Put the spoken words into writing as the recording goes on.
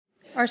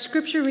Our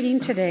scripture reading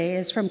today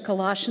is from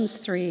Colossians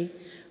 3,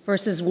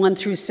 verses 1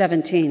 through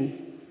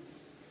 17.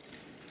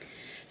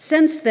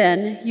 Since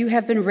then, you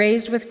have been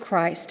raised with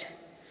Christ.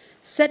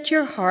 Set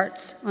your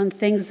hearts on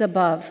things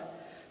above,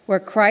 where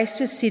Christ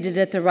is seated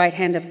at the right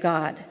hand of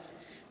God.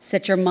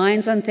 Set your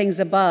minds on things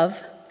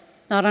above,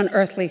 not on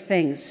earthly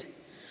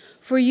things.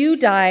 For you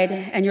died,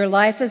 and your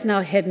life is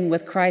now hidden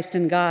with Christ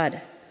in God.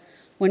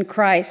 When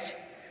Christ,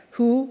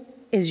 who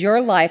is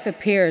your life,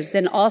 appears,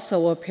 then also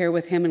will appear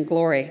with him in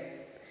glory.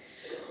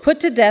 Put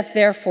to death,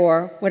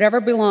 therefore, whatever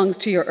belongs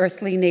to your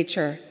earthly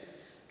nature: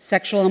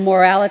 sexual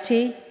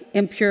immorality,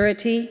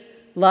 impurity,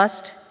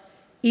 lust,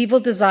 evil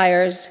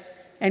desires,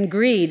 and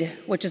greed,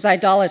 which is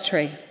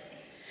idolatry.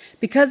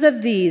 Because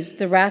of these,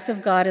 the wrath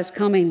of God is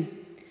coming.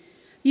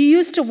 You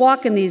used to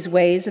walk in these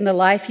ways in the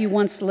life you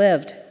once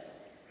lived,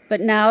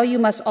 but now you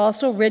must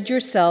also rid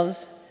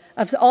yourselves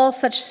of all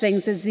such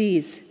things as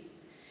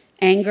these: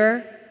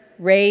 anger,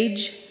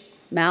 rage,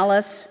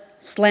 malice,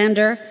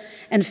 slander,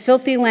 and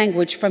filthy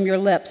language from your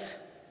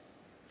lips.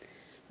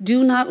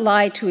 Do not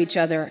lie to each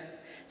other,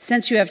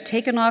 since you have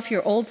taken off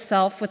your old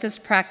self with its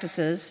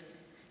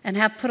practices and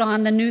have put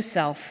on the new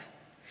self,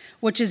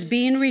 which is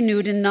being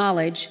renewed in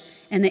knowledge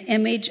in the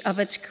image of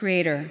its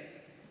creator.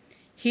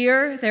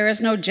 Here there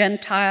is no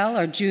Gentile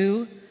or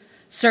Jew,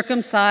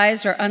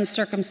 circumcised or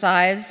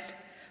uncircumcised,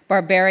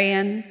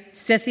 barbarian,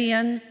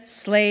 Scythian,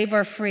 slave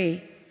or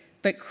free,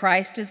 but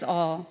Christ is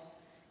all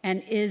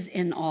and is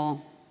in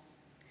all.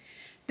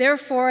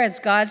 Therefore, as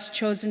God's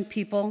chosen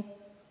people,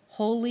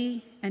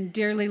 holy and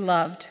dearly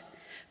loved,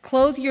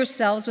 clothe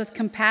yourselves with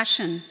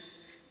compassion,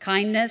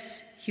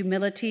 kindness,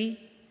 humility,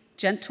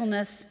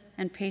 gentleness,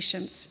 and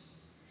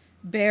patience.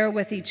 Bear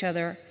with each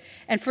other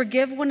and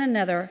forgive one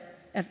another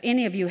if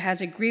any of you has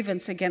a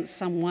grievance against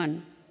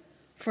someone.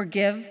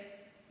 Forgive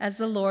as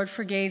the Lord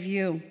forgave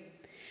you.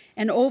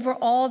 And over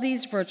all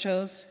these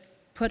virtues,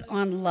 put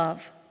on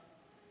love,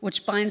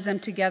 which binds them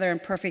together in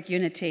perfect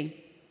unity.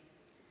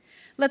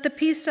 Let the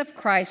peace of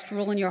Christ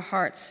rule in your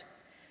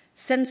hearts,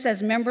 since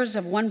as members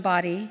of one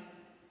body,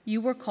 you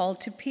were called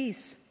to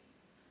peace,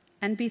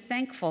 and be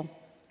thankful.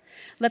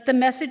 Let the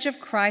message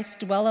of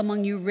Christ dwell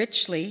among you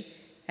richly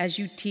as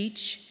you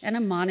teach and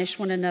admonish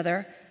one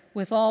another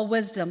with all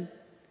wisdom,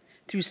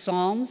 through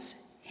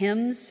psalms,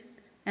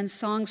 hymns, and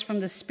songs from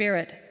the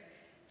Spirit,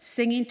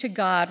 singing to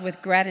God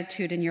with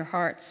gratitude in your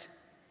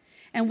hearts.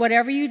 And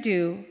whatever you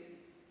do,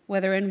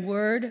 whether in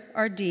word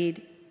or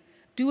deed,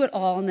 do it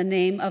all in the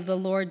name of the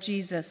Lord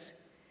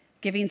Jesus,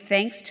 giving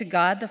thanks to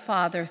God the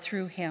Father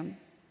through him.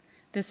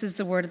 This is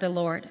the word of the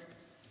Lord.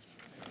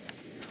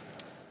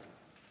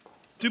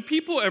 Do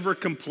people ever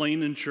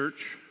complain in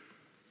church?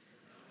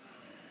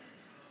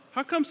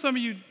 How come some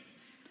of you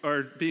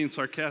are being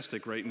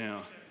sarcastic right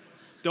now?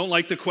 You don't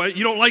like the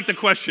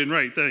question,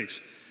 right?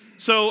 Thanks.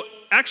 So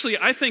actually,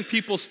 I think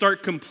people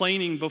start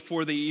complaining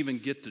before they even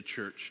get to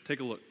church.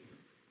 Take a look.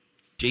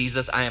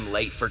 Jesus, I am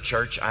late for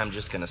church. I'm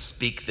just going to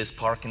speak this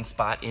parking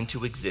spot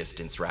into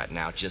existence right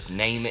now. Just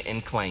name it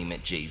and claim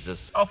it,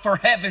 Jesus. Oh, for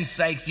heaven's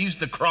sakes, use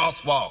the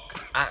crosswalk.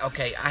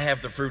 I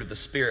have the fruit of the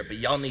Spirit, but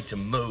y'all need to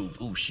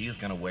move. Ooh, she is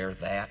going to wear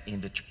that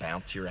into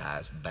bounce your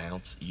eyes.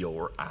 Bounce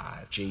your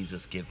eyes.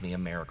 Jesus, give me a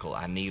miracle.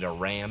 I need a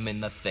ram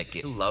in the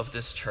thicket. I love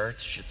this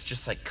church. It's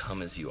just like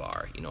come as you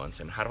are. You know what I'm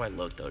saying? How do I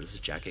look, though? Does the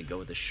jacket go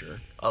with the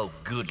shirt? Oh,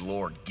 good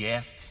Lord.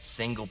 Guests,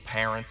 single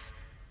parents,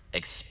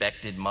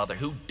 expected mother.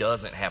 Who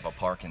doesn't have a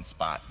parking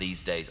spot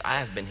these days? I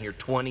have been here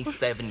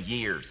 27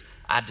 years.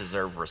 I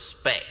deserve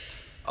respect.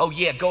 Oh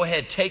yeah, go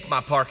ahead, take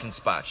my parking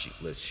spot.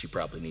 She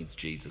probably needs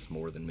Jesus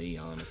more than me,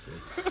 honestly.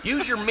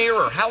 Use your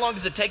mirror. How long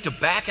does it take to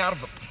back out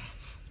of the...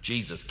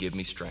 Jesus, give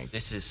me strength.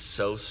 This is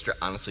so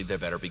honestly, there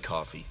better be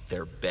coffee.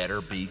 There better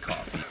be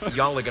coffee.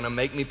 Y'all are gonna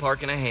make me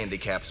park in a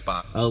handicap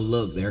spot. Oh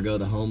look, there go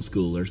the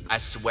homeschoolers. I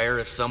swear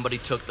if somebody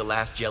took the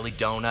last jelly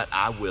donut,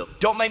 I will.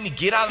 Don't make me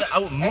get out of the... I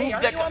will move hey,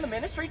 are you on the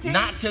ministry team?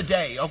 Not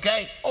today,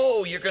 okay?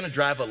 Oh, you're gonna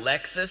drive a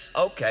Lexus?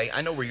 Okay,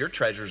 I know where your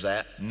treasure's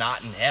at.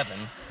 Not in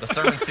heaven. The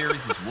sermon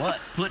series is what?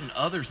 Putting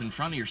others in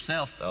front of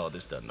yourself. Oh,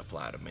 this doesn't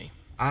apply to me.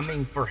 I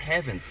mean, for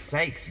heaven's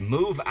sakes,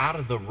 move out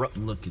of the road.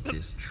 Look at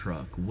this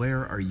truck.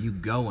 Where are you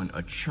going?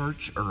 A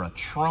church or a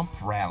Trump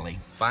rally?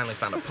 Finally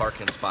found a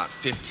parking spot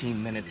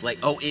 15 minutes late.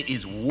 Oh, it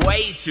is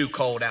way too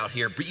cold out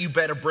here, but you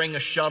better bring a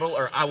shuttle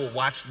or I will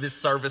watch this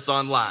service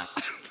online.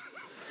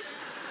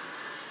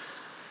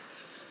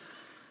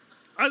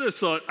 I just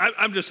thought,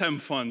 I'm just having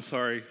fun,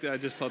 sorry. I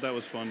just thought that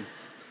was fun.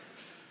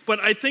 But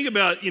I think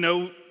about,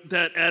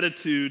 that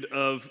attitude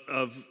of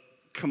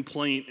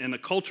complaint and the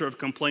culture of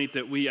complaint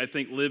that we, I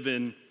think, live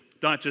in,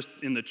 not just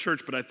in the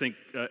church, but I think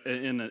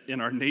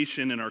in our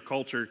nation, in our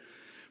culture.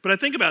 But I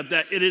think about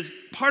that.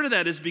 Part of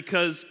that is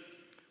because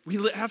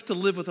we have to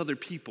live with other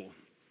people.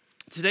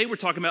 Today we're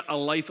talking about a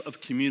life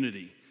of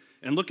community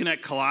and looking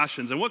at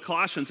Colossians and what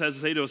Colossians has to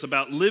say to us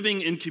about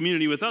living in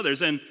community with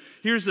others. And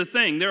here's the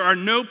thing, there are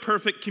no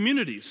perfect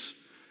communities.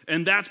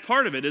 And that's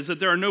part of it, is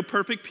that there are no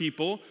perfect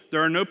people, there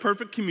are no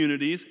perfect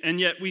communities, and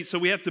yet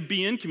we have to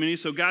be in community.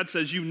 So God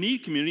says you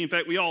need community. In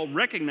fact, we all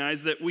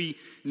recognize that we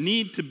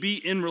need to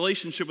be in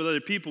relationship with other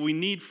people. We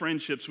need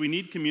friendships, we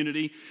need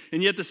community,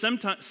 and yet at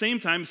the same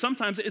time,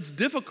 sometimes it's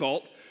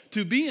difficult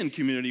to be in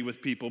community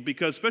with people,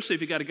 because especially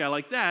if you got a guy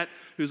like that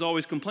who's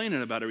always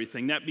complaining about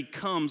everything, that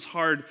becomes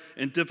hard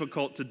and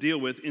difficult to deal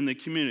with in the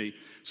community.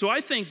 So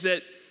I think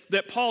that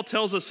Paul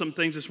tells us some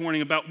things this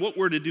morning about what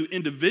we're to do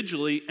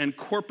individually and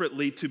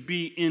corporately to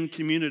be in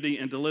community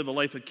and to live a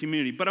life of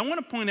community. But I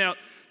want to point out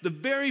the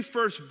very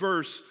first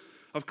verse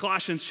of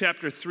Colossians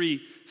chapter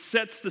 3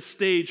 sets the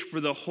stage for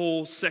the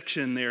whole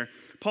section there.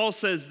 Paul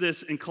says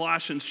this in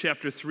Colossians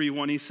chapter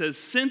 3:1. He says,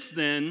 "Since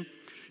then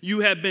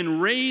you have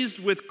been raised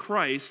with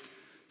Christ,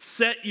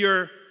 set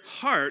your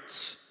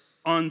hearts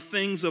on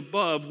things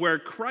above where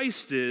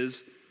Christ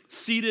is,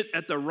 seated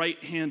at the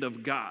right hand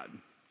of God."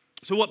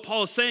 So what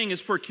Paul is saying is,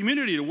 for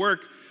community to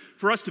work,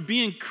 for us to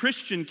be in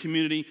Christian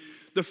community,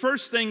 the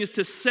first thing is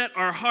to set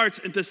our hearts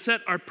and to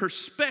set our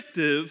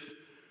perspective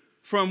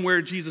from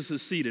where Jesus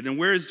is seated. And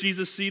where is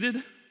Jesus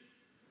seated?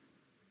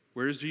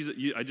 Where is Jesus?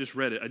 I just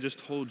read it. I just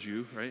told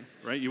you, right?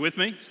 Right? You with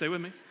me? Stay with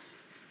me.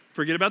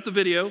 Forget about the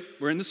video.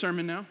 We're in the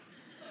sermon now.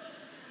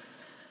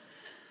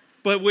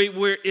 But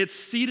where it's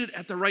seated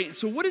at the right.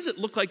 So what does it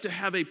look like to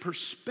have a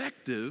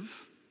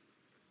perspective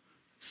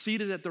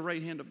seated at the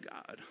right hand of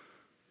God?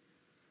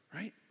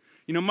 Right?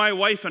 You know, my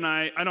wife and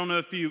I don't know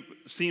if you've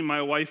seen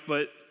my wife,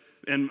 but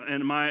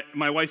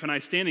my wife and I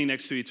standing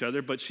next to each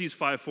other, but she's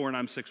 5'4" and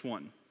I'm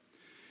 6'1".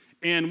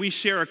 And we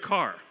share a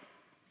car.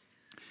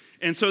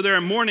 And so there are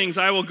mornings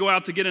I will go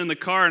out to get in the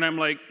car and I'm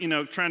like,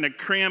 trying to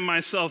cram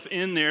myself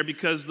in there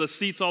because the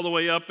seat's all the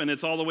way up and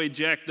it's all the way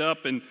jacked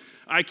up and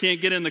I can't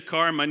get in the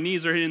car and my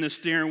knees are hitting the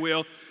steering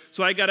wheel.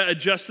 So I got to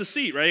adjust the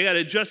seat, right? I got to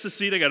adjust the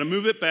seat. I got to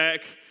move it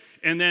back.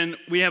 And then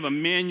we have a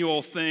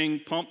manual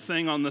pump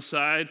thing on the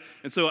side.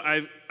 And so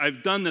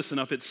I've done this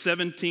enough. It's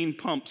 17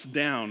 pumps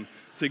down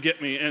to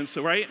get me. And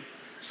so, right?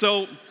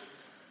 So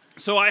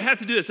I have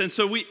to do this. And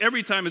so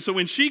every time, and so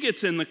when she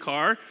gets in the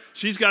car,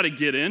 she's got to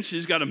get in,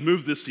 she's got to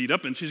move the seat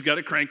up, and she's got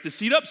to crank the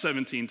seat up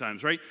 17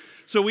 times, right?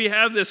 So we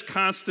have this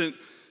constant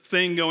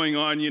thing going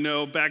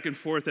on, back and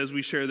forth as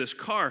we share this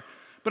car.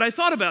 But I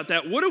thought about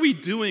that. What are we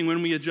doing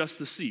when we adjust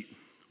the seat?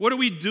 What are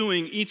we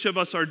doing, each of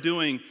us are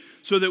doing,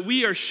 so that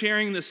we are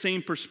sharing the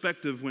same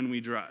perspective when we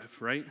drive,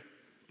 right?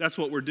 That's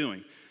what we're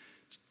doing.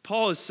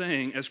 Paul is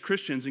saying, as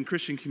Christians in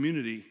Christian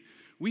community,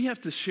 we have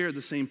to share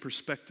the same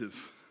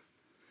perspective.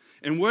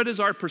 And what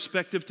is our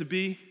perspective to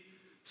be?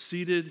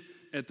 Seated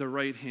at the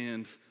right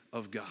hand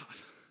of God.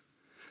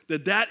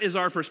 That is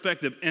our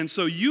perspective. And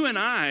so you and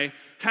I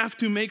have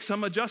to make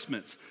some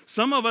adjustments.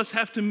 Some of us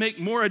have to make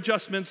more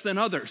adjustments than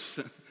others.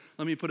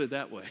 Let me put it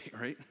that way,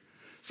 right?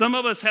 Some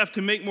of us have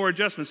to make more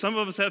adjustments. Some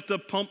of us have to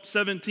pump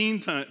 17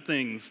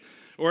 things.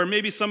 Or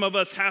maybe some of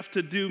us have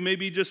to do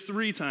maybe just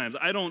 3 times.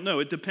 I don't know.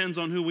 It depends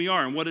on who we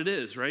are and what it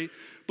is, right?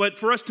 But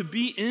for us to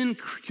be in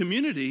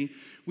community,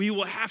 we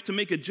will have to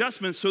make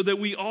adjustments so that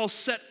we all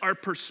set our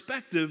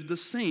perspective the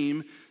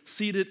same,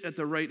 seated at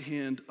the right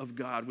hand of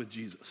God with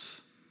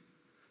Jesus.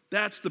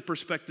 That's the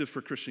perspective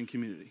for Christian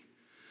community.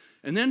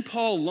 And then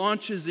Paul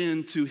launches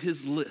into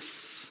his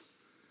lists.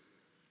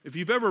 If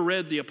you've ever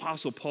read the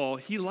Apostle Paul,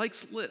 he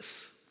likes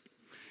lists.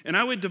 And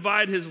I would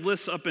divide his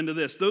lists up into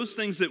this. Those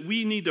things that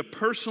we need to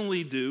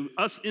personally do,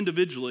 us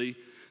individually,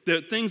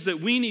 the things that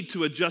we need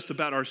to adjust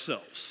about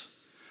ourselves.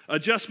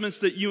 Adjustments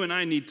that you and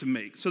I need to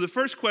make. So the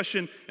first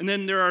question, and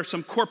then there are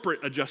some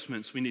corporate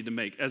adjustments we need to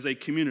make as a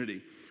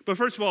community. But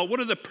first of all, what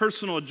are the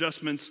personal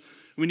adjustments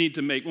we need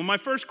to make? Well, my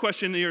first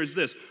question here is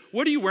this.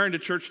 What are you wearing to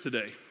church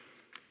today?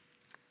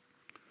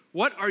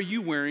 What are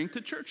you wearing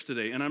to church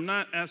today? And I'm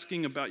not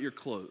asking about your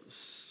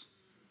clothes.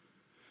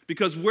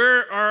 Because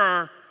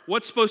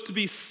what's supposed to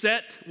be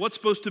set, what's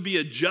supposed to be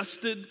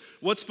adjusted,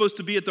 what's supposed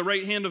to be at the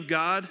right hand of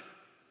God?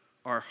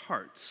 Our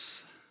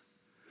hearts.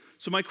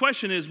 So my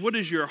question is, what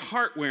is your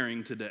heart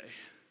wearing today?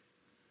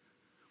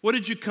 What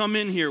did you come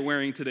in here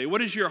wearing today?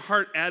 What is your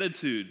heart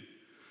attitude?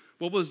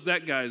 What was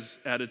that guy's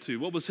attitude?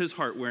 What was his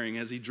heart wearing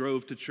as he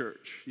drove to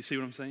church? You see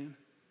what I'm saying?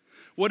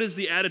 What is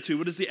the attitude?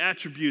 What is the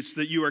attributes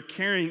that you are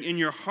carrying in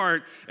your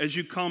heart as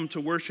you come to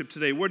worship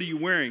today? What are you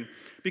wearing?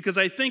 Because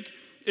I think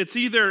it's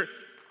either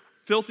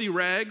filthy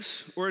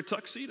rags or a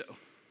tuxedo,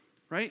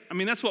 right? I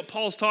mean, that's what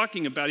Paul's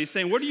talking about. He's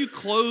saying, what are you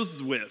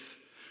clothed with?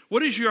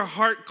 What is your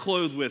heart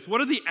clothed with?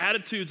 What are the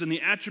attitudes and the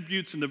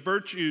attributes and the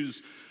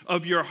virtues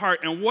of your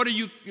heart? And what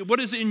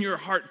is in your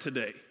heart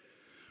today?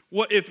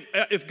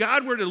 If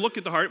God were to look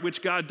at the heart,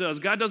 which God does,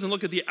 God doesn't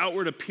look at the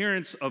outward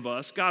appearance of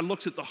us. God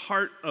looks at the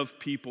heart of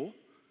people.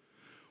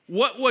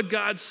 What would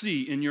God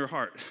see in your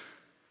heart?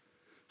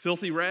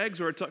 Filthy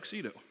rags or a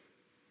tuxedo?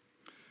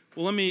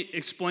 Well, let me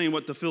explain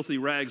what the filthy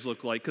rags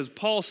look like, because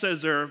Paul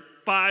says there are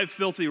 5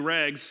 filthy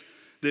rags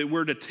that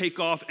we're to take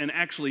off and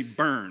actually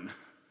burn.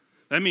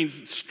 That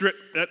means strip.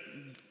 That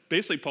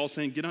basically Paul's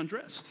saying get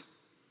undressed.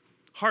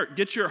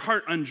 Get your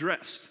heart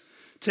undressed.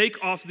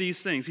 Take off these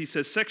things. He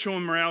says sexual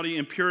immorality,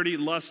 impurity,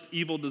 lust,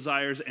 evil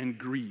desires, and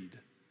greed.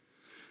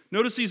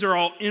 Notice these are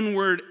all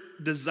inward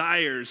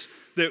desires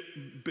that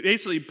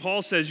basically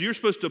Paul says you're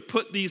supposed to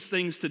put these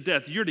things to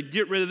death. You're to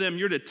get rid of them.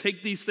 You're to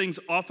take these things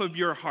off of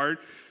your heart,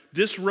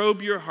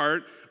 disrobe your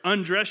heart,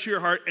 undress your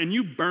heart, and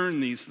you burn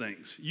these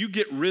things. You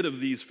get rid of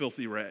these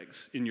filthy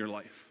rags in your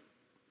life.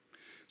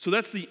 So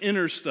that's the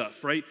inner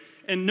stuff, right?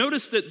 And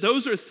notice that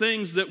those are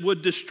things that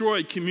would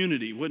destroy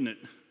community, wouldn't it?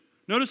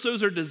 Notice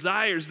those are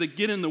desires that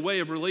get in the way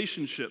of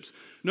relationships.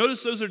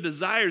 Notice those are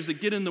desires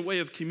that get in the way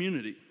of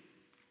community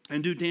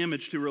and do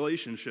damage to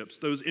relationships,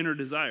 those inner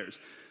desires.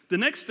 The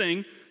next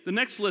thing, the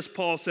next list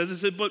Paul says,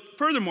 is that, but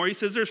furthermore, he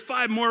says there's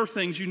 5 more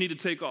things you need to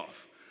take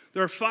off.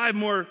 There are 5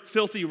 more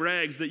filthy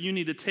rags that you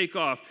need to take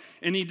off.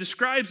 And he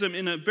describes them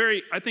in a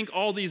very, I think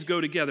all these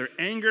go together.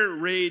 Anger,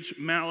 rage,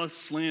 malice,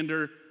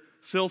 slander,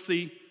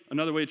 filthy,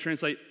 another way to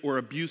translate, or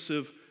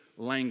abusive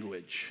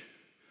language.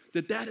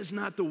 That is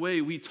not the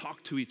way we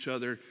talk to each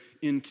other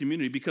in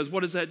community. Because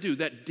what does that do?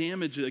 That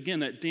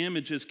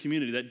damages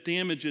community. That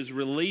damages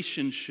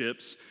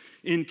relationships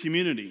in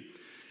community.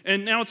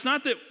 And now it's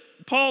not that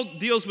Paul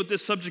deals with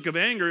this subject of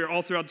anger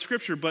all throughout the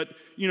scripture, but,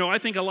 I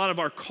think a lot of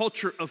our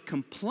culture of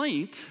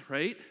complaint,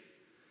 right,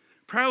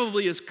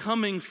 probably is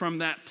coming from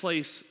that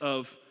place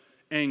of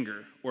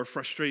anger or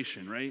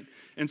frustration, right?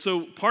 And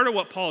so part of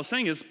what Paul is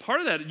saying is part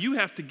of that you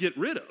have to get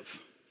rid of.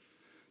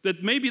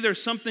 That maybe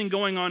there's something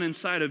going on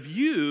inside of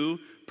you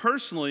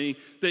personally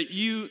that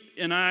you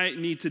and I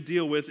need to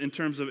deal with in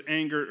terms of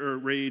anger or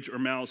rage or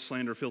malice,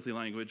 slander, filthy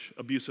language,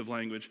 abusive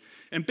language.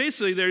 And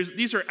basically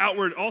these are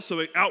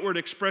outward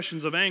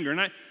expressions of anger.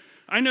 And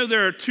I know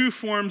there are 2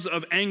 forms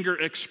of anger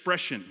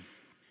expression.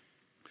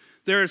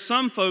 There are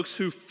some folks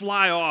who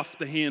fly off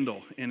the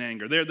handle in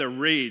anger. They're the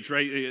rage,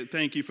 right?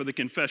 Thank you for the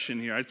confession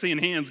here. I'm seeing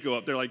hands go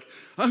up. They're like,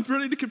 I'm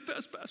ready to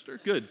confess, Pastor.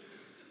 Good.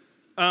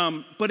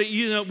 But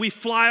we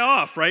fly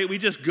off, right? We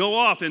just go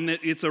off, and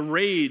it's a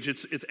rage,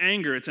 it's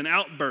anger, it's an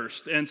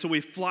outburst, and so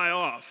we fly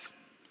off.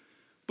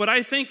 But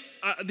I think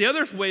the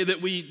other way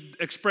that we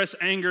express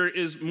anger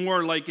is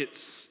more like it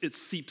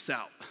seeps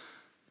out.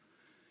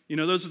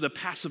 Those are the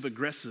passive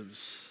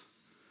aggressives.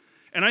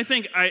 And I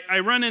think I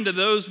run into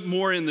those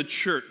more in the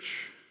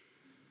church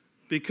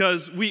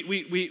because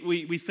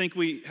we think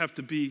we have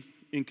to be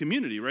in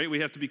community, right? We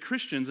have to be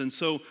Christians, and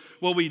so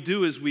what we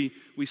do is we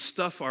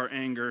stuff our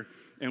anger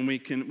and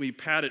we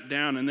pat it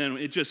down, and then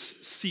it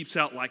just seeps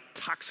out like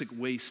toxic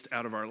waste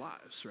out of our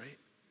lives, right?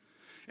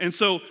 And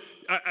so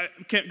I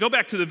can't go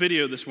back to the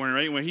video this morning,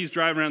 right? When he's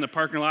driving around the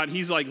parking lot,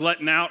 he's like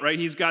letting out, right?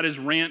 He's got his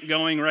rant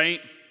going, right?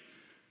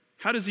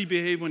 How does he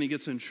behave when he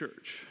gets in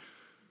church?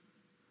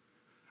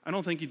 I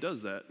don't think he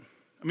does that.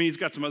 I mean, he's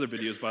got some other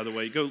videos, by the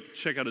way. Go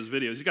check out his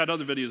videos. He's got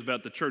other videos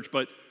about the church,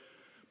 but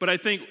I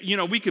think,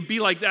 we could be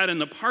like that in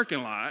the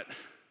parking lot,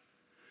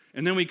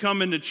 and then we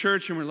come into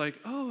church and we're like,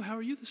 oh, how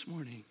are you this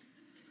morning?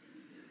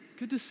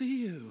 Good to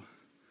see you.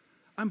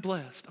 I'm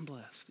blessed. I'm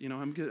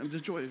good. I'm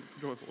just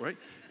joyful, right?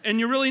 And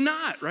you're really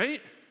not,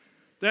 right?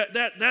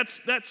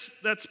 That's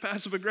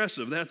passive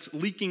aggressive. That's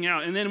leaking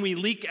out. And then we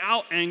leak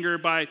out anger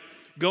by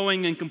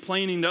going and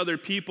complaining to other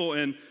people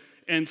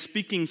and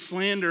speaking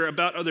slander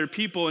about other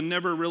people and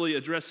never really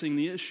addressing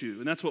the issue.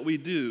 And that's what we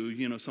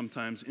do,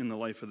 sometimes in the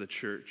life of the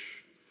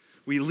church.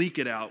 We leak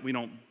it out. We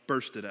don't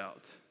burst it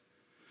out.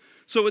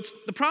 So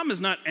the problem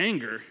is not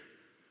anger.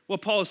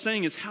 What Paul is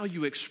saying is how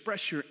you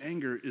express your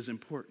anger is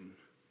important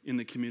in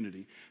the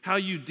community. How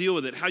you deal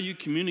with it, how you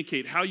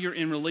communicate, how you're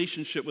in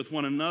relationship with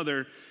one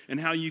another, and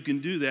how you can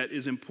do that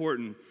is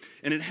important.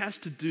 And it has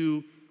to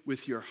do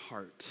with your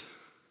heart.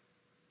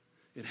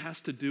 It has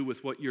to do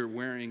with what you're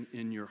wearing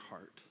in your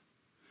heart.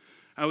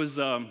 I was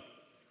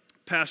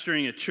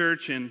pastoring a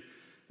church, and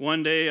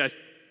one day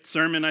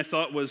sermon I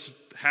thought was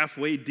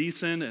halfway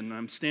decent, and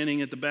I'm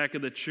standing at the back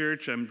of the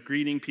church. I'm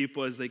greeting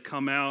people as they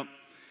come out.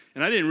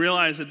 And I didn't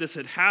realize that this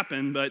had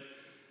happened, but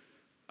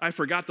I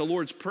forgot the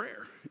Lord's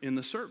Prayer in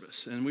the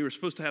service. And we were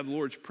supposed to have the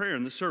Lord's Prayer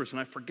in the service, and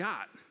I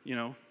forgot,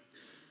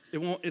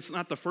 It's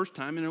not the first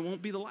time, and it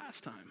won't be the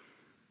last time.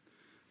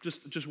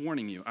 Just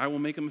warning you, I will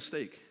make a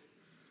mistake.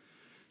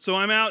 So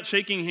I'm out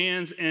shaking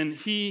hands, and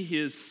he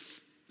is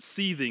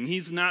seething.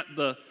 He's not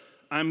the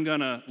I'm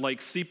going to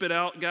seep it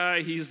out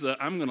guy. He's the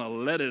I'm going to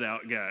let it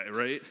out guy,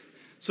 right?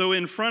 So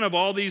in front of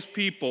all these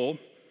people,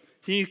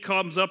 he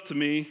comes up to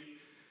me,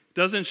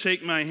 doesn't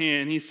shake my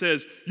hand. He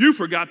says, you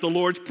forgot the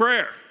Lord's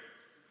Prayer.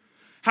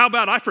 How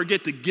about I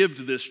forget to give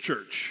to this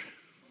church?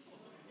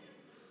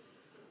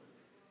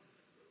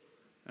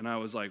 And I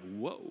was like,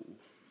 whoa.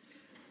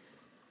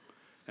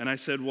 And I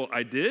said, well,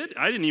 I did?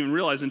 I didn't even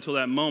realize until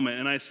that moment.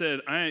 And I said,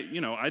 I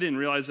didn't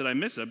realize that I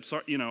missed it. I'm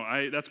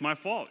sorry, that's my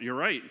fault. You're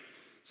right.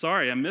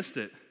 Sorry, I missed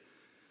it.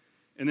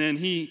 And then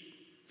he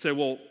said,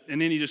 and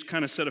then he just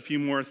kind of said a few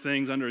more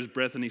things under his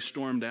breath, and he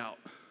stormed out.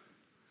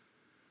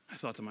 I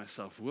thought to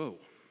myself, whoa.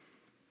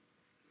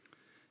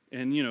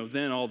 And,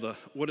 then all the,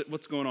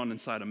 what's going on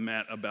inside of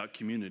Matt about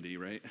community,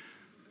 right?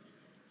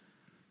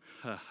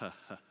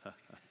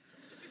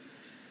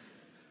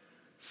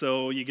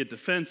 So you get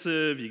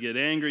defensive, you get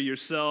angry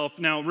yourself.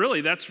 Now, really,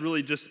 that's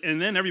really just,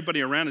 and then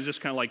everybody around is just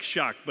kind of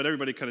shocked, but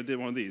everybody kind of did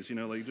one of these,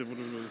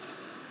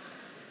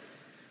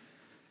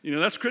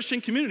 That's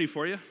Christian community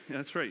for you. Yeah,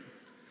 that's right.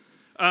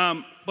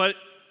 But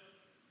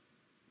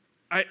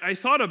I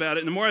thought about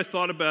it, and the more I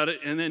thought about it,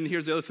 and then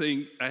here's the other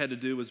thing I had to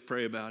do was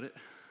pray about it.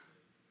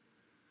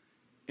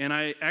 And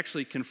I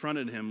actually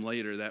confronted him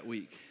later that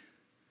week.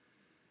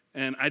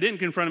 And I didn't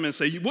confront him and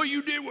say, what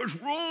you did was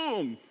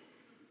wrong.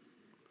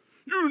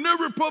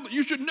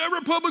 You should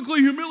never publicly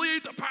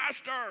humiliate the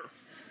pastor.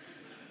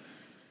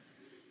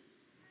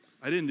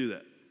 I didn't do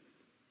that.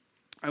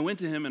 I went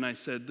to him and I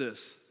said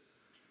this,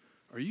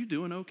 are you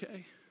doing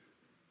okay?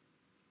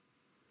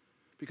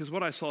 Because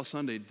what I saw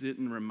Sunday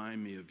didn't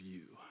remind me of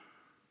you.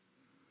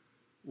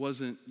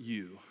 Wasn't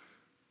you.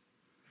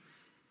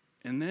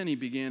 And then he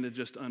began to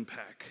just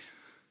unpack.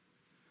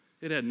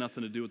 It had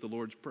nothing to do with the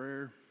Lord's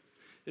Prayer.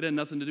 It had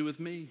nothing to do with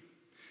me.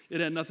 It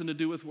had nothing to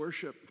do with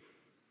worship.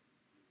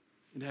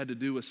 It had to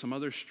do with some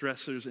other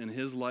stressors in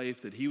his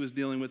life that he was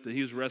dealing with, that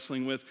he was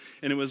wrestling with.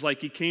 And it was like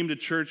he came to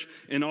church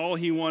and all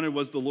he wanted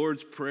was the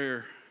Lord's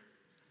Prayer.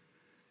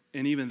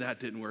 And even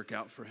that didn't work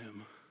out for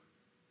him.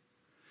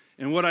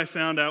 And what I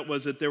found out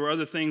was that there were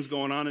other things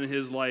going on in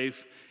his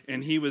life,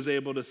 and he was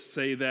able to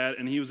say that,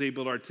 and he was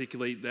able to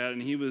articulate that,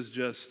 and he was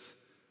just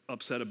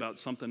upset about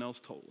something else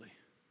totally.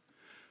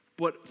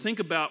 But think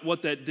about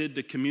what that did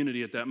to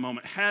community at that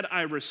moment. Had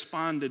I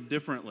responded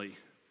differently,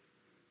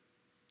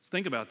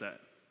 think about that.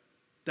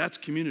 That's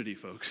community,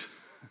 folks.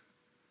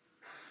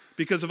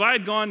 Because if I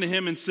had gone to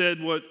him and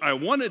said what I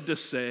wanted to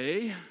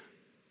say,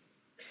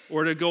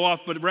 or to go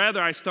off, but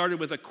rather I started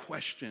with a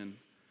question.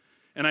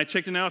 And I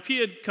checked it out. If he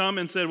had come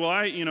and said,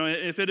 well,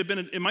 if it had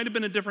been, it might have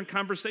been a different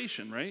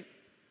conversation, right?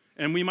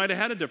 And we might have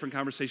had a different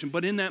conversation.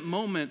 But in that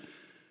moment,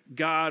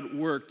 God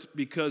worked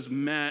because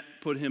Matt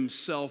put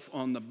himself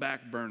on the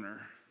back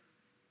burner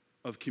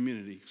of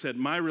community. Said,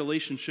 my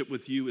relationship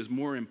with you is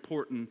more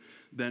important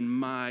than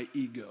my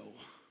ego.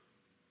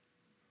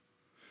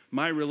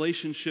 My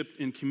relationship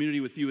in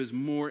community with you is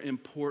more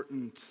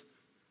important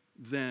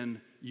than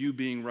you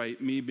being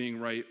right, me being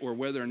right, or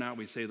whether or not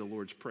we say the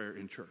Lord's Prayer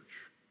in church.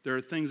 There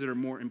are things that are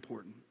more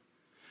important.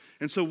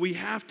 And so we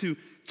have to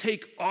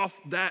take off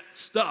that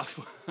stuff.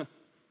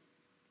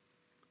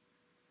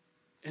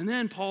 And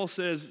then Paul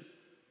says,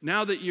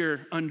 now that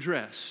you're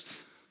undressed,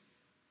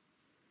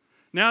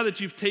 now that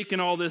you've taken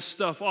all this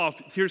stuff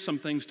off, here's some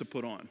things to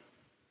put on.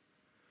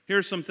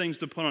 Here's some things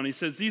to put on. He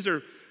says,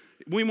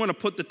 we want to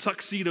put the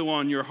tuxedo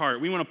on your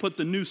heart. We want to put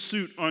the new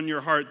suit on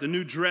your heart, the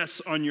new dress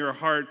on your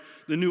heart,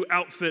 the new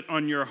outfit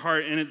on your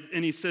heart.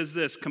 And he says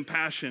this,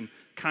 compassion,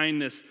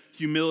 kindness,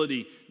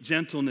 humility,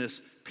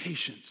 gentleness,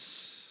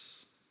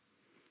 patience.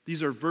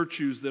 These are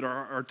virtues that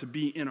are to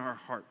be in our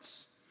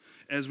hearts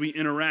as we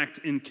interact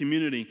in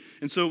community.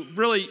 And so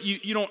really,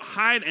 you don't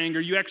hide anger.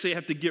 You actually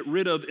have to get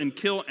rid of and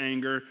kill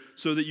anger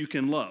so that you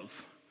can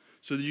love,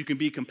 so that you can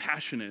be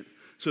compassionate,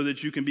 so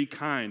that you can be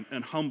kind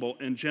and humble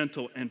and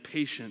gentle and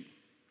patient.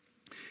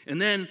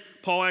 And then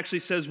Paul actually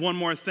says one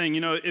more thing.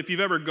 If you've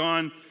ever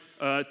gone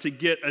to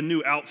get a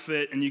new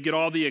outfit and you get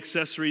all the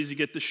accessories, you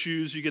get the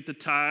shoes, you get the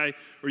tie,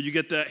 or you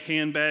get that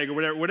handbag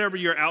or whatever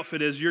your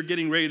outfit is, you're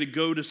getting ready to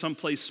go to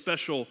someplace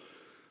special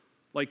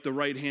like the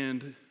right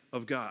hand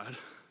of God.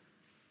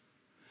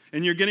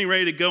 And you're getting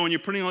ready to go and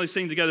you're putting all these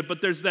things together, but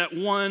there's that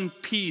one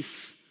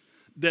piece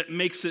that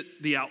makes it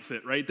the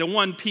outfit, right? The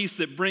one piece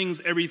that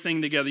brings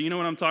everything together. You know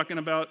what I'm talking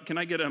about? Can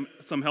I get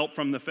some help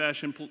from the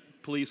fashion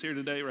police here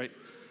today, right?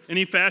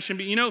 Any fashion?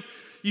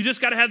 You just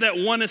got to have that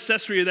one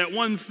accessory or that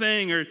one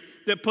thing or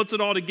that puts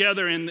it all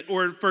together.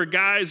 Or for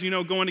guys,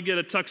 going to get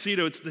a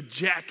tuxedo, it's the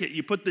jacket.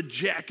 You put the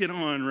jacket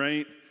on,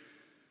 right?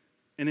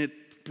 And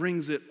it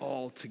brings it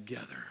all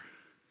together.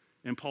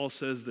 And Paul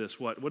says this,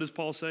 what does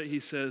Paul say? He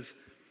says,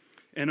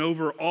 and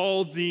over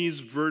all these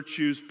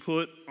virtues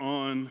put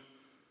on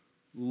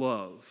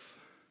love,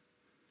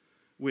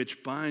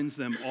 which binds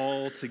them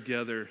all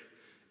together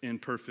in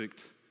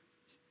perfect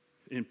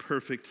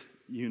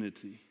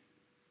unity.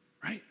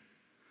 Right?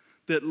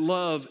 That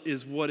love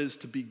is what is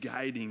to be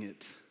guiding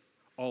it,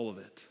 all of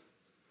it.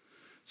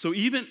 So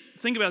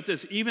think about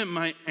this, even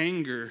my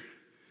anger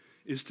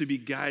is to be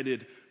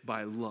guided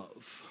by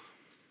love.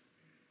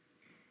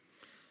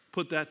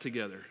 Put that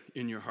together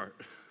in your heart.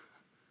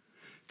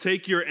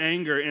 Take your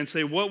anger and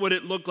say, what would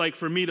it look like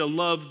for me to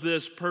love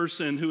this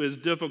person who is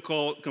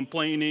difficult,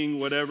 complaining,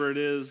 whatever it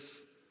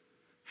is?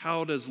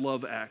 How does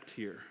love act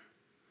here?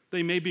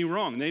 They may be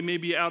wrong. They may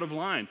be out of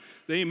line.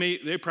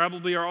 They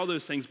probably are all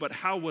those things, but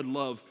how would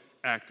love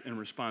act and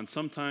respond?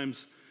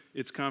 Sometimes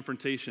it's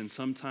confrontation.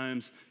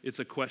 Sometimes it's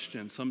a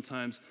question.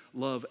 Sometimes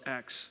love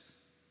acts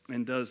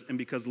and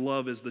because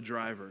love is the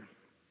driver.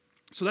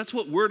 So that's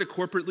what we're to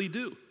corporately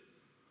do,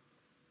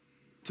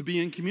 to be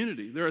in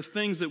community. There are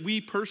things that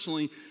we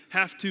personally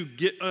have to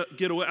get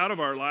out of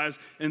our lives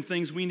and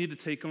things we need to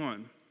take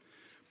on.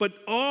 But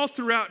all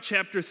throughout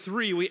chapter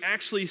 3, we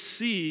actually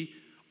see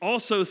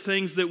also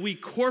things that we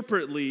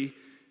corporately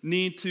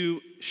need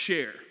to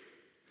share.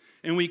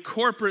 And we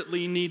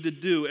corporately need to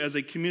do as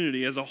a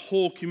community, as a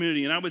whole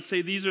community. And I would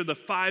say these are the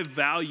 5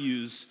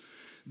 values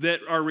that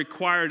are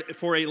required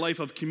for a life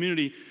of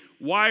community.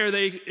 Why are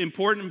they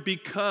important?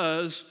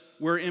 Because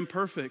we're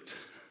imperfect.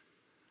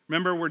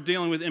 Remember, we're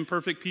dealing with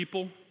imperfect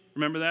people.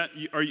 Remember that?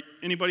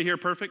 Anybody here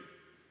perfect?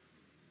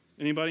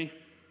 Anybody?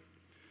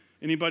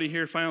 Anybody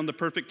here found the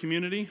perfect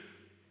community?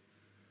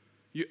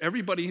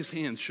 Everybody's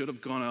hands should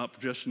have gone up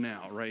just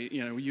now, right?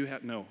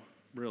 No,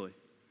 really.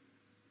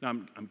 No,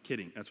 I'm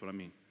kidding. That's what I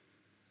mean.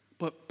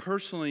 But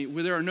personally,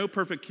 where there are no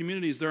perfect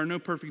communities, there are no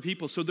perfect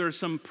people. So there are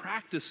some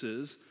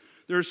practices,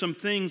 there are some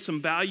things,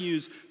 some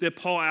values that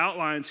Paul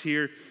outlines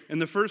here.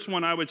 And the first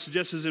one I would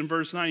suggest is in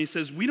verse 9. He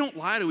says, we don't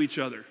lie to each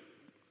other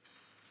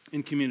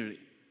in community.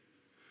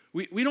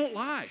 We don't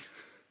lie.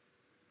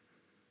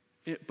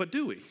 But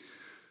do we?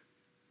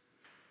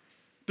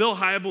 Bill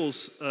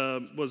Hybels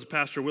was a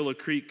pastor of Willow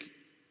Creek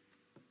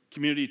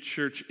Community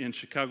Church in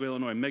Chicago,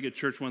 Illinois, mega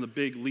church, one of the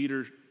big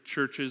leader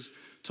churches,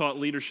 taught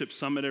Leadership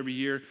Summit every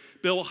year.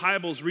 Bill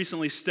Hybels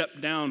recently stepped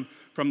down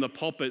from the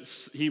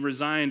pulpits. He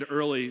resigned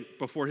early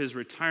before his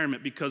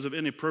retirement because of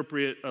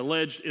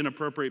alleged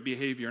inappropriate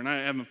behavior, and I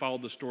haven't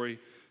followed the story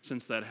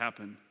since that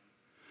happened.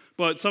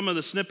 But some of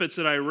the snippets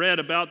that I read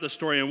about the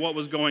story and what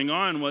was going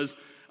on was,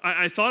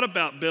 I thought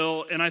about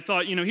Bill, and I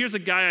thought, here's a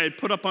guy I'd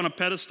put up on a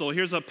pedestal.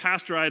 Here's a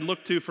pastor I'd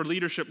look to for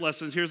leadership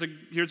lessons.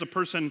 Here's a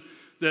person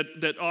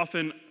that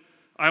often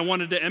I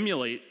wanted to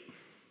emulate.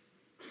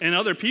 And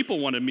other people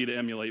wanted me to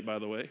emulate, by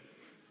the way.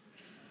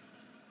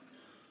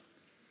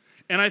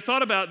 And I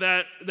thought about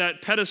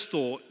that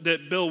pedestal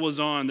that Bill was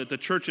on, that the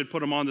church had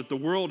put him on, that the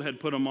world had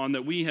put him on,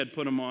 that we had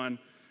put him on.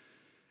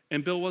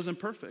 And Bill wasn't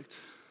perfect.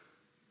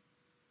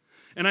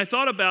 And I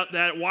thought about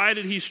that. Why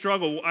did he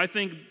struggle? I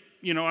think,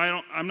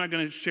 I'm not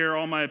going to share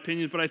all my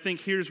opinions, but I think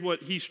here's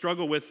what he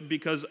struggled with,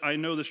 because I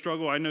know the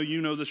struggle, I know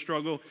you know the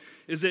struggle,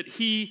 is that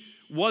he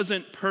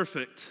wasn't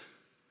perfect,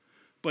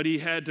 but he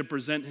had to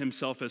present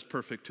himself as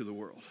perfect to the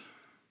world,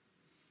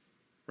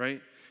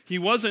 right? He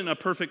wasn't a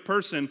perfect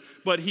person,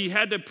 but he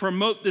had to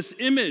promote this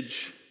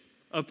image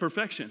of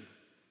perfection,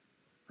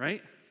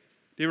 right?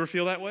 Do you ever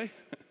feel that way?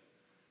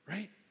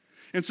 Right?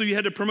 And so you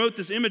had to promote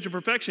this image of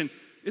perfection.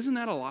 Isn't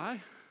that a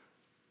lie?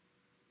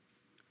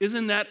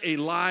 Isn't that a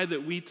lie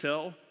that we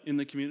tell in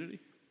the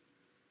community?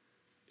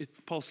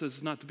 Paul says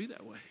it's not to be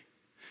that way.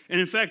 And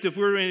in fact, if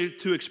we're ready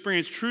to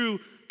experience true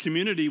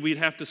community, we'd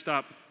have to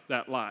stop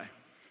that lie.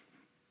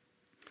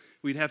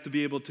 We'd have to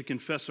be able to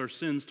confess our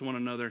sins to one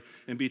another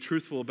and be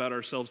truthful about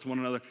ourselves to one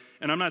another.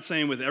 And I'm not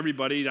saying with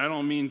everybody. I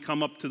don't mean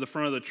come up to the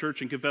front of the church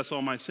and confess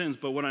all my sins.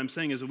 But what I'm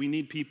saying is that we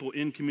need people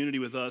in community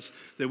with us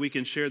that we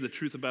can share the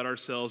truth about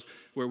ourselves,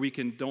 where we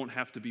don't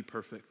have to be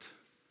perfect.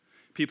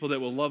 People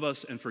that will love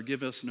us and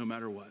forgive us no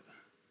matter what.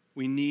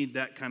 We need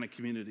that kind of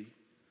community.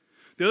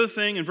 The other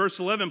thing in verse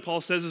 11,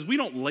 Paul says, is we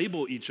don't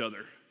label each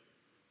other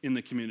in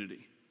the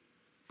community.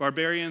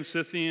 Barbarian,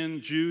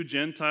 Scythian, Jew,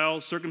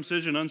 Gentile,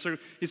 circumcision,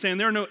 uncircumcision. He's saying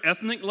there are no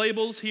ethnic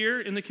labels here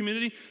in the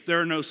community.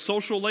 There are no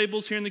social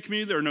labels here in the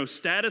community. There are no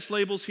status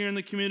labels here in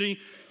the community.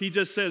 He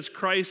just says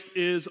Christ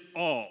is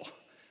all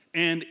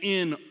and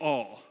in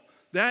all.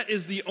 That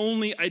is the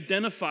only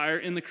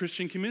identifier in the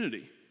Christian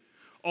community.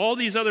 All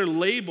these other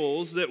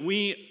labels that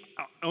we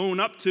own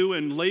up to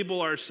and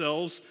label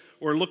ourselves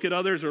or look at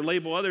others or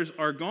label others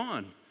are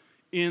gone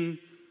in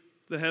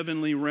the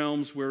heavenly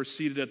realms. We're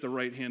seated at the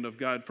right hand of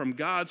God. From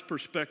God's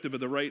perspective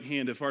of the right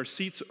hand, if our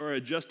seats are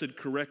adjusted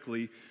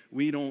correctly,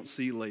 we don't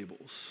see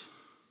labels.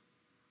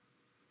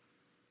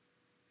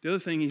 The other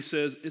thing he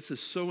says, this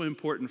is so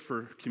important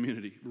for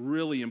community,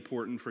 really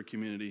important for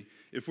community.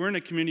 If we're in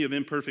a community of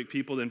imperfect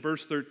people, then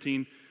verse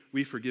 13,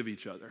 we forgive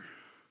each other.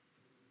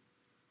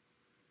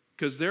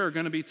 Because there are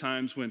going to be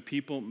times when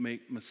people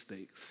make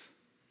mistakes.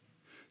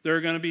 There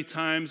are going to be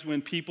times when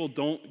people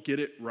don't get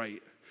it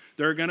right.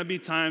 There are going to be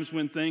times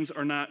when things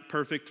are not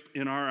perfect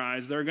in our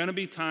eyes. There are going to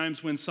be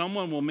times when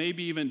someone will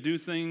maybe even do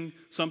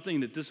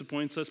something that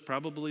disappoints us.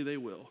 Probably they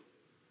will.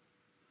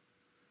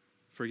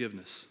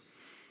 Forgiveness.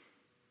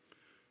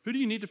 Who do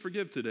you need to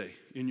forgive today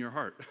in your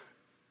heart?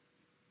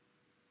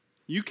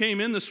 You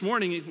came in this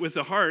morning with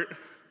a heart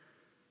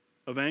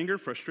of anger,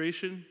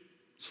 frustration,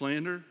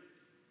 slander.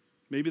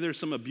 Maybe there's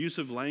some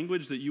abusive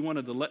language that you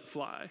wanted to let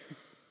fly.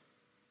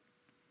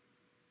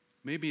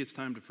 Maybe it's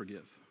time to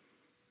forgive.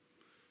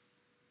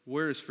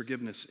 Where is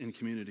forgiveness in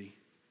community?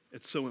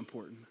 It's so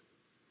important.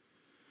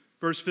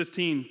 Verse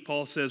 15,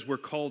 Paul says we're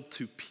called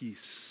to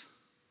peace.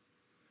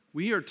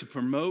 We are to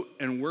promote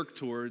and work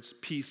towards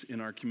peace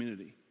in our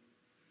community.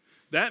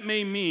 That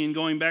may mean,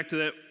 going back to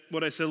that,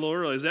 what I said a little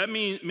earlier, that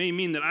may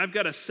mean that I've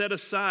got to set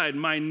aside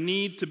my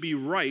need to be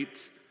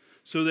right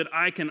so that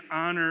I can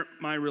honor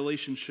my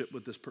relationship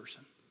with this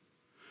person.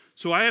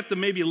 So I have to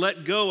maybe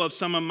let go of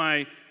some of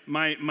my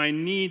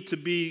need to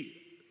be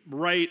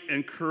right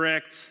and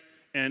correct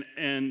and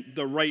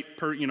the right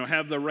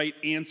have the right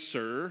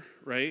answer,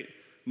 right?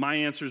 My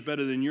answer is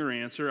better than your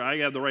answer. I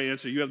have the right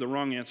answer, you have the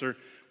wrong answer.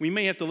 We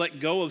may have to let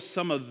go of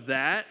some of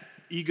that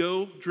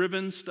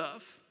ego-driven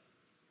stuff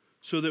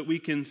so that we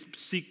can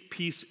seek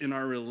peace in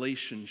our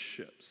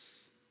relationships.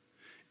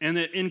 And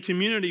that in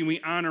community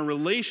we honor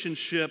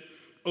relationship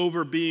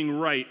over being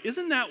right.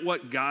 Isn't that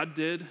what God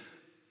did?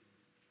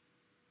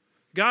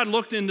 God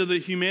looked into the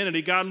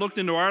humanity, God looked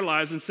into our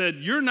lives and said,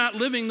 you're not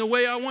living the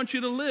way I want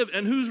you to live.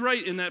 And who's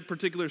right in that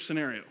particular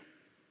scenario?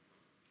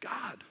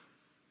 God.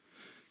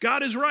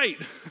 God is right.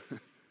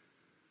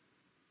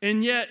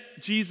 And yet,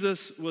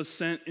 Jesus was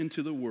sent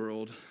into the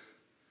world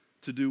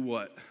to do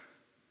what?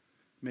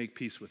 Make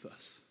peace with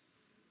us.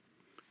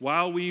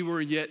 While we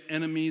were yet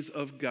enemies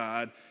of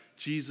God,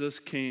 Jesus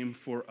came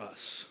for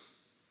us.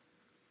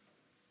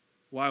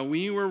 While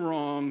we were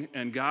wrong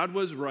and God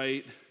was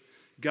right,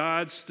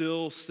 God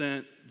still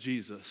sent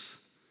Jesus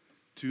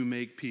to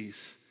make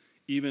peace.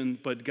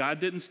 But God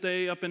didn't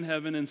stay up in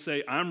heaven and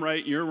say, I'm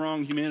right, you're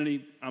wrong,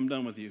 humanity, I'm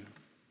done with you.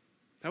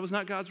 That was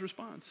not God's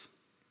response.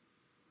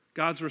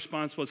 God's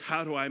response was,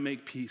 how do I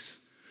make peace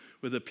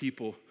with a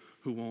people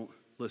who won't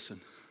listen?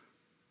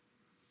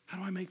 How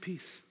do I make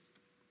peace?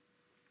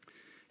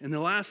 And the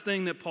last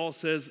thing that Paul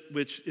says,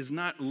 which is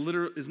not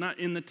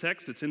in the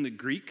text, it's in the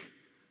Greek,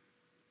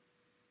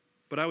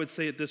 but I would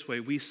say it this way: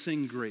 we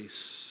sing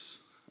grace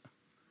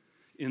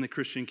in the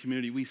Christian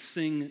community. We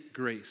sing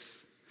grace.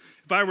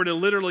 If I were to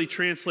literally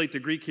translate the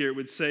Greek here, it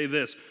would say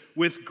this: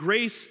 with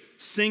grace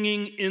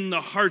singing in the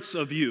hearts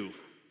of you.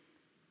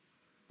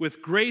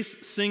 With grace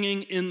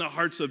singing in the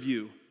hearts of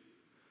you.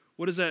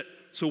 What is that?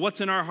 So what's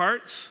in our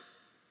hearts?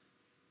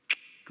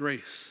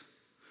 Grace.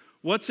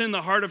 What's in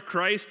the heart of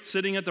Christ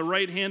sitting at the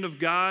right hand of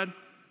God?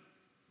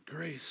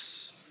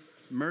 Grace,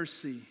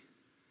 mercy,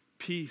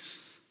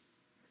 peace.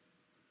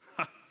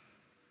 Ha.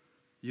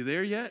 You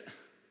there yet?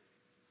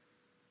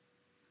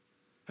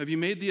 Have you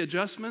made the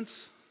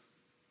adjustments?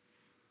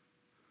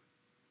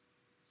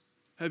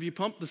 Have you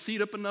pumped the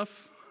seat up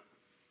enough?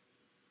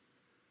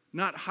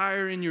 Not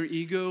higher in your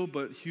ego,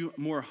 but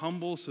more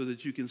humble so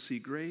that you can see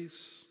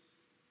grace.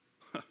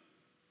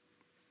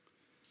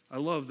 I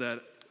love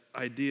that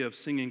idea of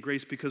singing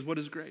grace, because what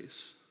is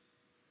grace?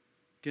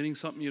 Getting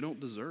something you don't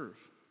deserve.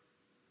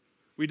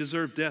 We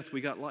deserve death, we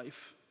got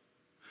life.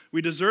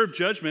 We deserve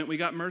judgment, we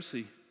got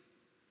mercy.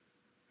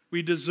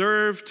 We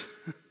deserved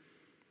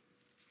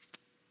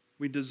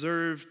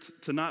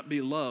to not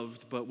be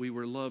loved, but we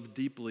were loved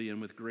deeply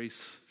and with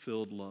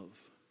grace-filled love.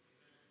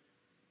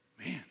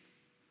 Man.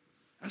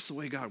 That's the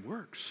way God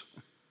works.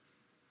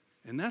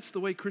 And that's the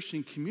way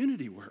Christian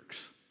community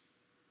works.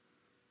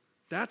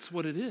 That's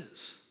what it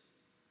is.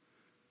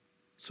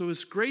 So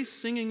is grace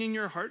singing in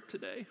your heart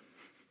today?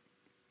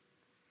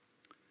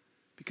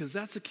 Because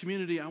that's a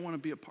community I want to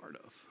be a part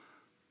of.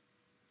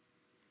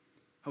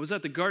 I was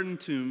at the Garden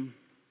Tomb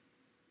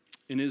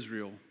in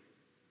Israel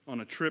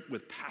on a trip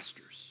with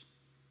pastors,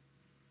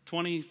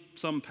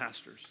 20-some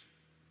pastors.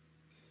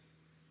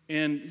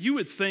 And you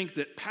would think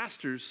that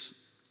pastors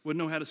would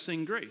know how to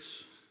sing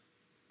grace.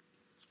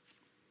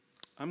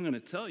 I'm going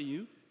to tell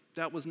you,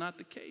 that was not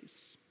the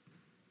case.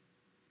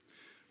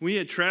 We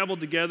had traveled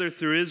together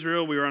through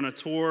Israel. We were on a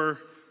tour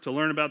to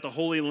learn about the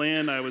Holy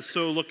Land. I was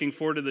so looking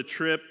forward to the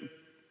trip.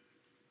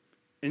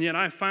 And yet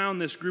I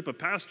found this group of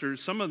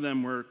pastors, some of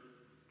them were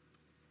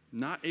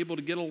not able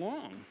to get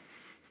along.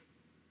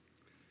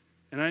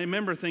 And I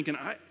remember thinking,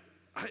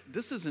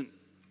 this is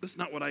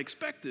not what I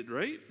expected,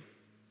 right?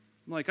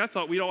 Like, I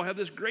thought we'd all have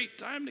this great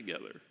time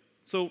together.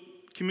 So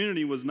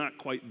community was not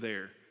quite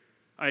there.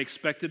 I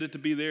expected it to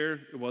be there.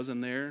 It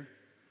wasn't there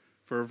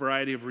for a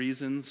variety of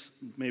reasons.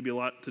 Maybe a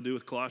lot to do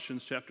with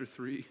Colossians chapter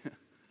 3.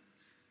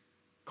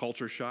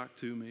 Culture shock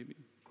too, maybe.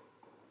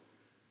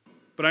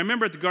 But I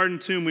remember at the Garden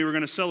Tomb, we were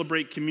going to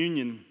celebrate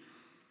communion.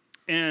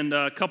 And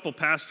a couple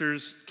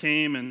pastors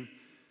came and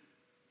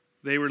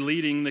they were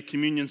leading the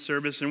communion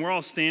service. And we're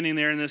all standing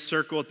there in this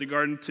circle at the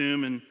Garden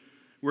Tomb. And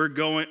we're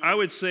going, I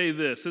would say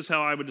this is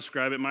how I would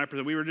describe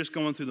it. We were just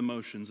going through the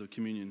motions of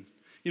communion.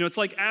 You know, it's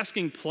like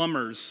asking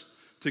plumbers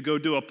to go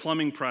do a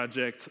plumbing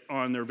project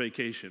on their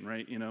vacation,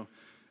 right? You know,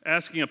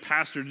 asking a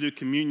pastor to do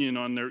communion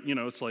on their, you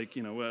know, it's like,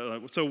 you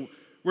know, so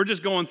we're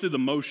just going through the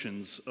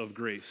motions of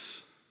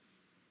grace.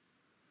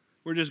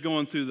 We're just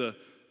going through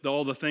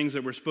all the things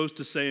that we're supposed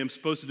to say and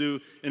supposed to do,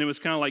 and it was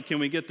kind of like, can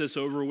we get this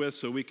over with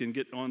so we can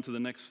get on to the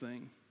next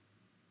thing?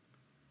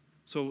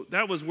 So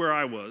that was where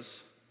I was.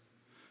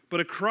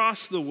 But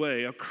across the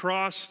way,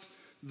 across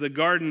the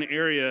garden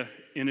area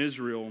in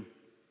Israel,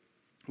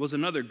 was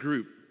another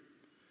group.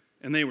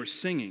 And they were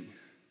singing,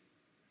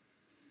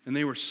 and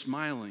they were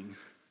smiling,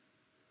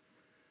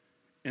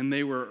 and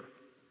they were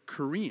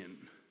Korean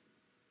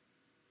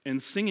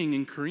and singing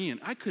in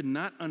Korean. I could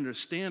not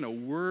understand a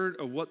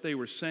word of what they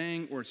were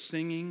saying or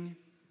singing,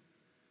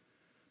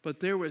 but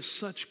there was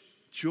such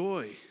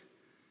joy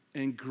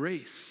and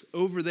grace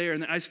over there.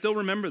 And I still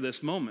remember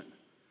this moment.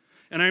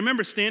 And I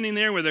remember standing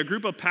there with a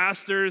group of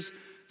pastors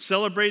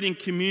celebrating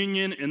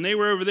communion, and they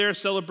were over there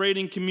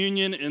celebrating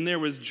communion, and there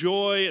was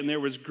joy, and there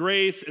was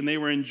grace, and they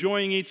were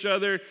enjoying each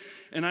other,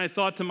 and I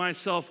thought to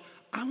myself,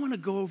 I want to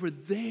go over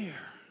there.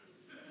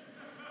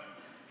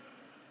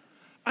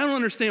 I don't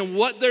understand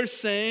what they're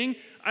saying,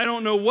 I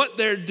don't know what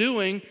they're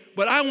doing,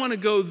 but I want to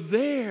go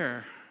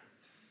there.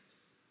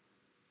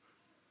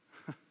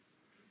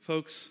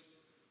 Folks,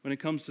 when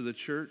it comes to the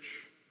church,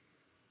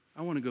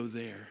 I want to go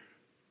there.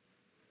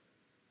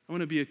 I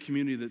want to be a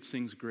community that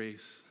sings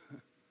grace.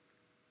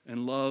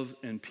 and love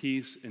and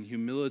peace and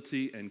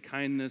humility and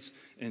kindness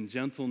and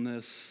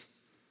gentleness.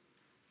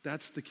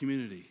 That's the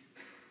community.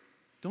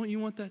 Don't you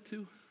want that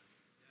too?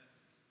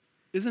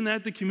 Isn't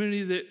that the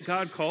community that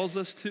God calls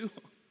us to?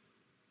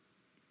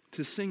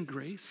 To sing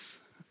grace,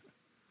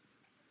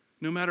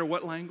 no matter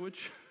what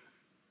language,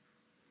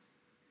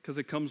 because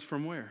it comes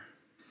from where?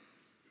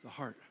 The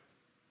heart.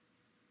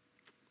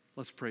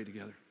 Let's pray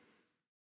together.